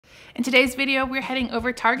In today's video, we're heading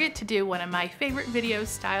over Target to do one of my favorite video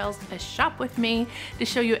styles, a shop with me, to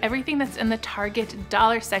show you everything that's in the Target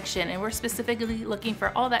dollar section. And we're specifically looking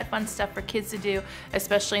for all that fun stuff for kids to do,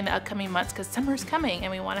 especially in the upcoming months, because summer's coming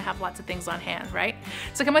and we want to have lots of things on hand, right?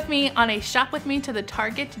 So come with me on a shop with me to the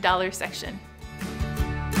Target dollar section.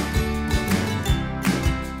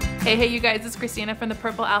 Hey you guys, it's Christina from the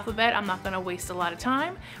Purple Alphabet. I'm not gonna waste a lot of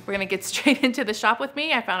time. We're gonna get straight into the shop with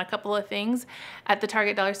me. I found a couple of things at the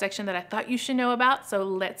Target dollar section that I thought you should know about, so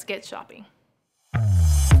let's get shopping.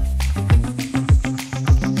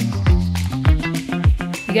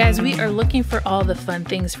 You guys, we are looking for all the fun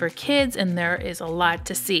things for kids, and there is a lot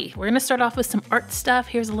to see. We're gonna start off with some art stuff.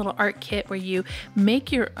 Here's a little art kit where you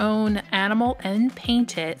make your own animal and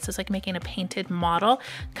paint it. So it's like making a painted model,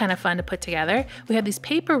 kind of fun to put together. We have these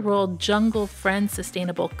paper rolled Jungle Friends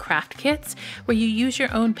sustainable craft kits where you use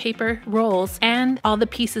your own paper rolls and all the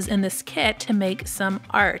pieces in this kit to make some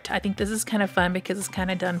art. I think this is kind of fun because it's kind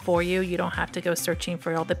of done for you. You don't have to go searching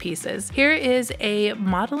for all the pieces. Here is a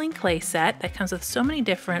modeling clay set that comes with so many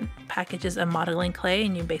different packages of modeling clay,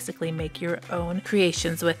 and you basically make your own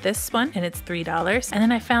creations with this one, and it's $3. And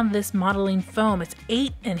then I found this modeling foam. It's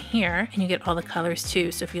 8 in here, and you get all the colors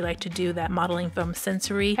too. So if you like to do that modeling foam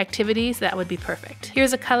sensory activities, that would be perfect.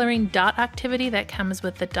 Here's a coloring dot activity that comes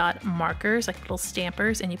with the dot markers, like little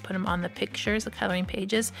stampers, and you put them on the pictures, the coloring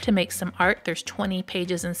pages, to make some art. There's 20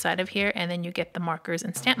 pages inside of here, and then you get the markers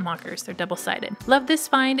and stamp markers. They're double-sided. Love this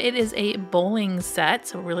find. It is a bowling set,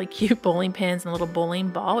 so really cute bowling pins and a little bowling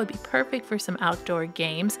ball would be perfect for some outdoor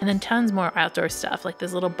games. And then tons more outdoor stuff, like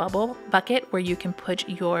this little bubble bucket where you can put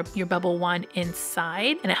your bubble wand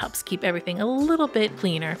inside, and it helps keep everything a little bit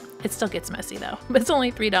cleaner. It still gets messy though, but it's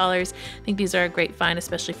only $3. I think these are a great find,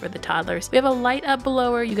 especially for the toddlers. We have a light up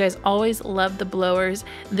blower. You guys always love the blowers.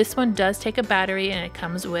 This one does take a battery, and it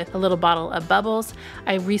comes with a little bottle of bubbles.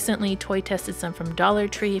 I recently toy tested some from Dollar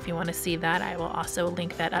Tree. If you want to see that, I will also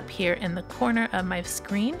link that up here in the corner of my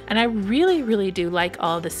screen. And I really do like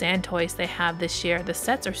all of the sand toys they have this year. The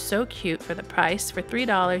sets are so cute for the price. For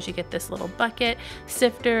 $3, you get this little bucket,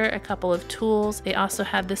 sifter, a couple of tools. They also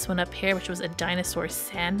have this one up here, which was a dinosaur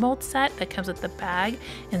sand mold set that comes with the bag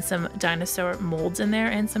and some dinosaur molds in there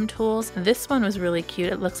and some tools. This one was really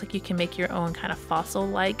cute. It looks like you can make your own kind of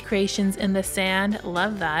fossil-like creations in the sand.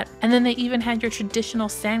 Love that. And then they even had your traditional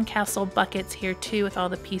sandcastle buckets here too, with all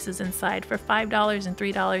the pieces inside for $5 and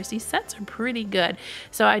 $3. These sets are pretty good.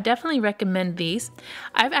 So I definitely recommend these.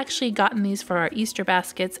 I've actually gotten these for our Easter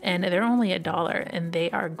baskets, and they're only $1, and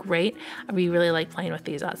they are great. We really like playing with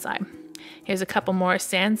these outside. Here's a couple more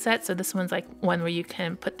sand sets. So this one's like one where you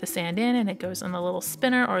can put the sand in and it goes on a little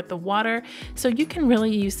spinner or the water. So you can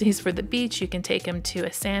really use these for the beach. You can take them to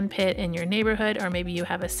a sand pit in your neighborhood, or maybe you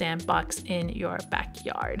have a sandbox in your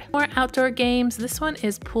backyard. More outdoor games. This one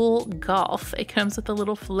is pool golf. It comes with a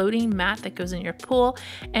little floating mat that goes in your pool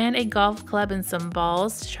and a golf club and some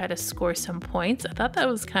balls to try to score some points. I thought that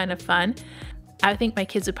was kind of fun. I think my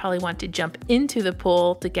kids would probably want to jump into the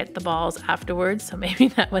pool to get the balls afterwards, so maybe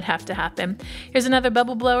that would have to happen. Here's another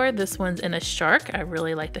bubble blower. This one's in a shark. I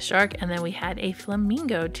really like the shark. And then we had a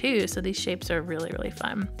flamingo too, so these shapes are really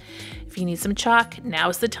fun. If you need some chalk,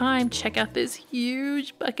 now's the time. Check out this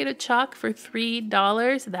huge bucket of chalk for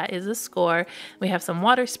 $3. That is a score. We have some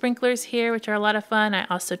water sprinklers here, which are a lot of fun. I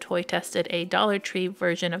also toy tested a Dollar Tree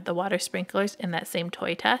version of the water sprinklers in that same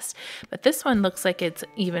toy test, but this one looks like it's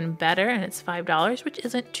even better, and it's $5, which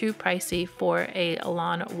isn't too pricey for a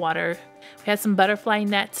lawn water. We had some butterfly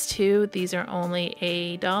nets too. These are only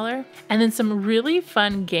 $1. And then some really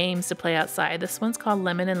fun games to play outside. This one's called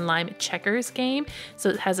Lemon and Lime Checkers game. So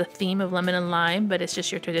it has a theme of lemon and lime, but it's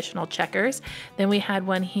just your traditional checkers. Then we had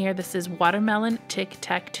one here. This is watermelon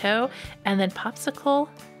tic-tac-toe, and then popsicle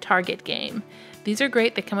target game. These are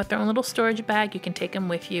great. They come with their own little storage bag. You can take them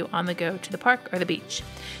with you on the go to the park or the beach.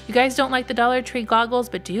 You guys don't like the Dollar Tree goggles,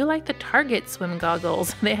 but do you like the Target swim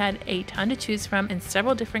goggles? They had a ton to choose from in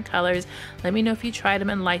several different colors. Let me know if you tried them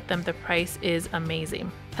and liked them. The price is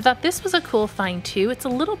amazing. I thought this was a cool find too. It's a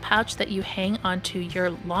little pouch that you hang onto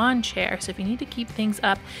your lawn chair. So if you need to keep things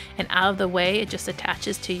up and out of the way, it just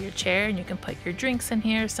attaches to your chair, and you can put your drinks in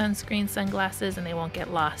here, sunscreen, sunglasses, and they won't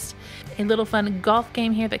get lost. A little fun golf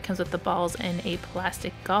game here that comes with the balls and a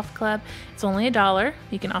plastic golf club. It's only $1.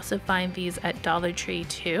 You can also find these at Dollar Tree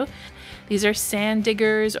too. These are sand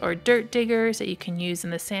diggers or dirt diggers that you can use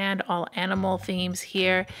in the sand, all animal themes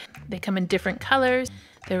here. They come in different colors.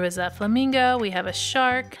 There was a flamingo, we have a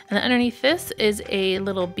shark, and then underneath this is a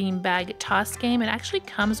little beanbag toss game. It actually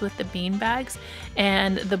comes with the bean bags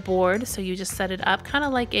and the board, so you just set it up kind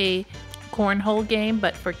of like a cornhole game,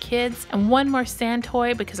 but for kids. And one more sand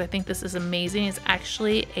toy, because I think this is amazing, is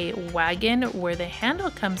actually a wagon where the handle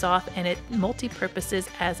comes off and it multi-purposes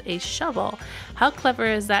as a shovel. How clever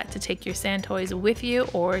is that to take your sand toys with you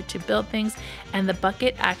or to build things? And the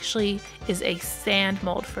bucket actually is a sand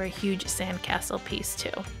mold for a huge sandcastle piece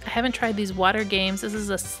too. I haven't tried these water games. This is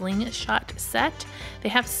a slingshot set. They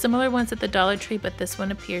have similar ones at the Dollar Tree, but this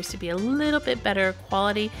one appears to be a little bit better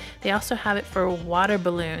quality. They also have it for water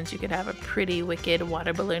balloons. You could have a pretty wicked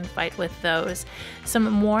water balloon fight with those. Some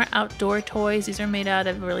more outdoor toys. These are made out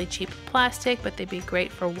of really cheap plastic, but they'd be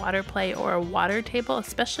great for water play or a water table,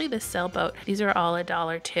 especially the sailboat. These are all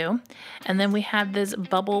 $1 too. And then we have this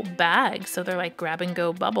bubble bag. So they're like grab and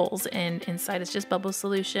go bubbles, and inside it's just bubble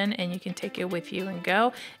solution, and you can take it with you and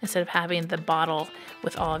go instead of having the bottle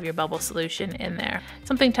with all of your bubble solution in there.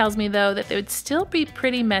 Something tells me though that they would still be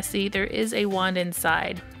pretty messy. There is a wand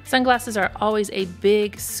inside. Sunglasses are always a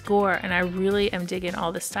big score, and I really am digging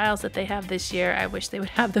all the styles that they have this year. I wish they would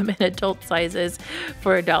have them in adult sizes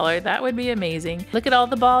for $1. That would be amazing. Look at all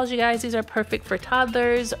the balls, you guys. These are perfect for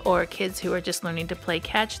toddlers or kids who are just learning to play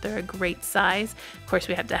catch. They're a great size. Of course,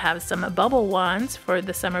 we have to have some bubble wands for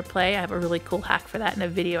the summer play. I have a really cool hack for that in a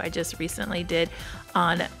video I just recently did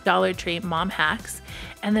on Dollar Tree Mom Hacks.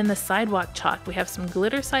 And then the sidewalk chalk. We have some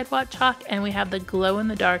glitter sidewalk chalk, and we have the glow in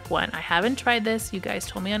the dark one. I haven't tried this. You guys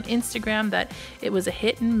told me on Instagram that it was a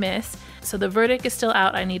hit and miss. So the verdict is still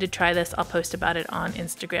out. I need to try this. I'll post about it on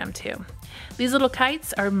Instagram too. These little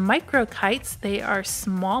kites are micro kites. They are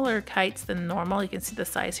smaller kites than normal. You can see the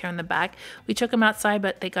size here on the back. We took them outside,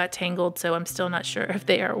 but they got tangled, so I'm still not sure if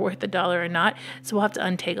they are worth $1 or not. So we'll have to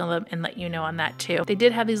untangle them and let you know on that too. They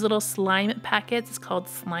did have these little slime packets. It's called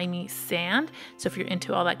Slimy Sand. So if you're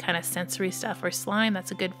into all that kind of sensory stuff or slime,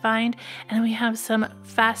 that's a good find. And then we have some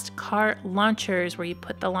fast car launchers where you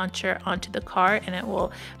put the launcher onto the car and it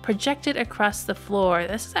will project it across the floor.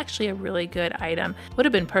 This is actually a really good item. Would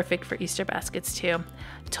have been perfect for Easter baskets too.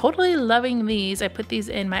 Totally loving these. I put these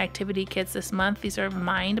in my activity kits this month. These are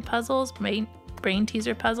mind puzzles, brain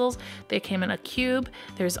teaser puzzles. They came in a cube.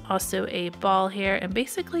 There's also a ball here, and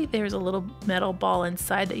basically there's a little metal ball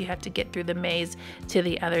inside that you have to get through the maze to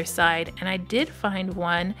the other side. And I did find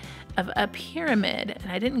one of a pyramid, and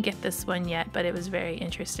I didn't get this one yet, but it was very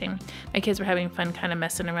interesting. My kids were having fun kind of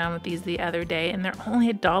messing around with these the other day, and they're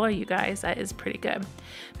only $1, you guys. That is pretty good.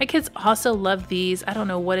 My kids also love these. I don't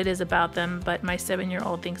know what it is about them, but my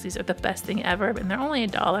 7-year-old thinks these are the best thing ever, and they're only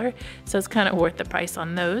 $1, so it's kind of worth the price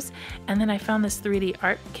on those. And then I found this 3D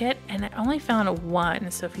art kit, and I only found one,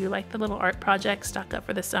 so if you like the little art project, stock up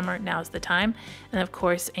for the summer, now's the time. And of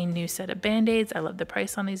course, a new set of Band-Aids. I love the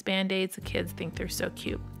price on these Band-Aids. The kids think they're so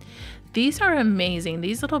cute. These are amazing.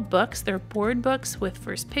 These little books, they're board books with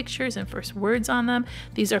first pictures and first words on them.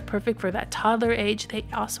 These are perfect for that toddler age. They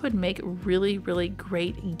also would make really, really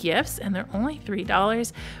great gifts, and they're only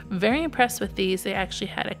 $3. Very impressed with these. They actually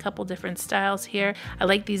had a couple different styles here. I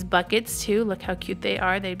like these buckets too. Look how cute they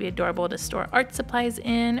are. They'd be adorable to store art supplies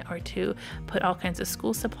in or to put all kinds of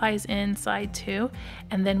school supplies inside too.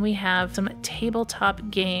 And then we have some tabletop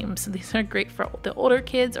games. These are great for the older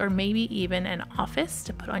kids or maybe even an office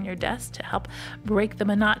to put on your desk to help break the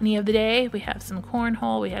monotony of the day. We have some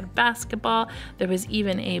cornhole, we had basketball, there was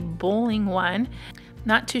even a bowling one.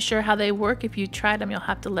 Not too sure how they work. If you tried them, you'll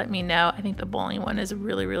have to let me know. I think the bowling one is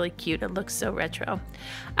really, really cute. It looks so retro.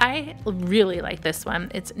 I really like this one.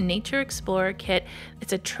 It's Nature Explorer Kit.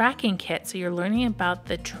 It's a tracking kit, so you're learning about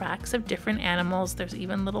the tracks of different animals. There's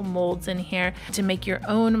even little molds in here to make your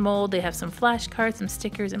own mold. They have some flashcards, some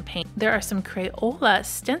stickers, and paint. There are some Crayola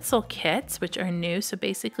stencil kits, which are new. So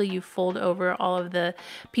basically you fold over all of the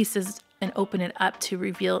pieces and open it up to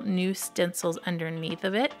reveal new stencils underneath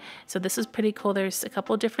of it. So this is pretty cool. There's a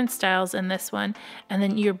couple different styles in this one, and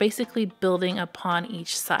then you're basically building upon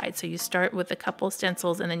each side. So you start with a couple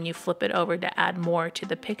stencils and then you flip it over to add more to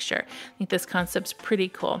the picture. I think this concept's pretty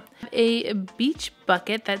cool. A beach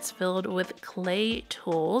bucket that's filled with clay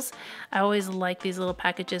tools. I always like these little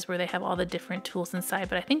packages where they have all the different tools inside,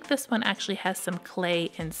 but I think this one actually has some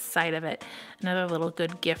clay inside of it. Another little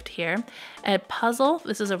good gift here. A puzzle.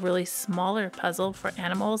 This is a really smaller puzzle for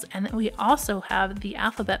animals, and then we also have the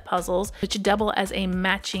alphabet puzzles, which double as a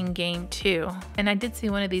matching game too. And I did see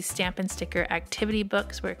one of these stamp and sticker activity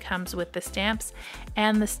books where it comes with the stamps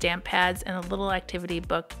and the stamp pads and a little activity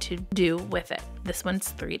book to do with it. This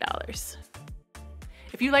one's $3.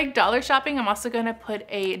 If you like dollar shopping, I'm also gonna put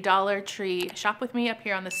a Dollar Tree shop with me up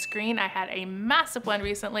here on the screen. I had a massive one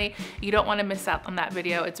recently. You don't wanna miss out on that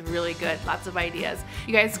video. It's really good, lots of ideas.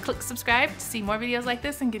 You guys click subscribe to see more videos like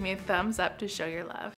this and give me a thumbs up to show your love.